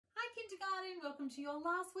kindergarten. Welcome to your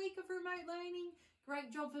last week of remote learning.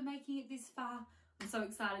 Great job for making it this far. I'm so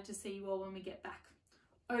excited to see you all when we get back.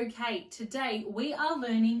 Okay, today we are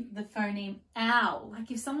learning the phoneme ow.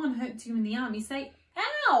 Like if someone hurts you in the arm, you say,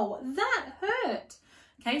 ow, that hurt.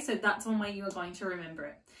 Okay, so that's one way you are going to remember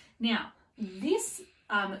it. Now, this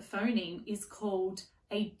phoneme is called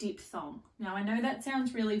a diphthong. Now, I know that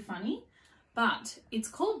sounds really funny, but it's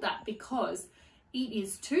called that because it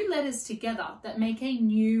is two letters together that make a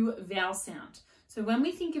new vowel sound. So when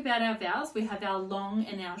we think about our vowels, we have our long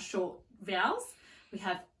and our short vowels. We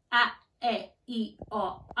have a, e,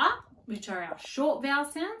 o, a, which are our short vowel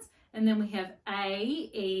sounds. And then we have a,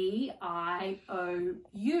 e, I, o,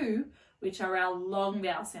 u, which are our long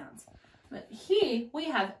vowel sounds. But here we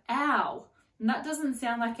have ow, and that doesn't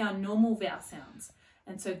sound like our normal vowel sounds.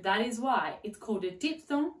 And so that is why it's called a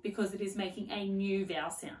diphthong, because it is making a new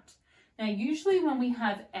vowel sound. Now, usually when we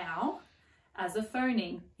have ow as a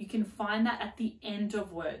phoneme, you can find that at the end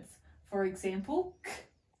of words. For example, k,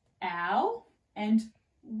 ow, and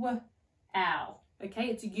w, ow. Okay,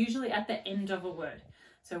 it's usually at the end of a word.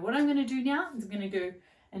 So what I'm going to do now is I'm going to go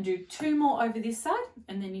and do two more over this side,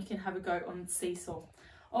 and then you can have a go on seesaw.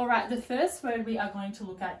 All right, the first word we are going to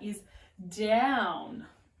look at is down.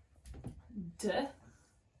 D,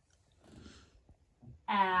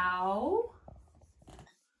 ow,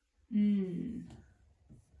 n.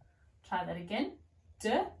 Try that again. D,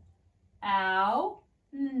 ow,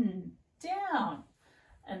 n. Down.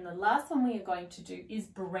 And the last one we are going to do is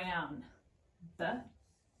brown. B,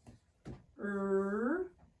 r,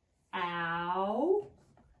 ow,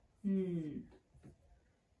 n.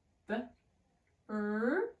 B,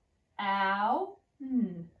 r, ow,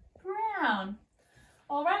 n. Brown.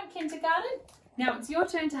 All right, kindergarten. Now it's your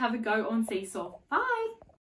turn to have a go on seesaw. Bye.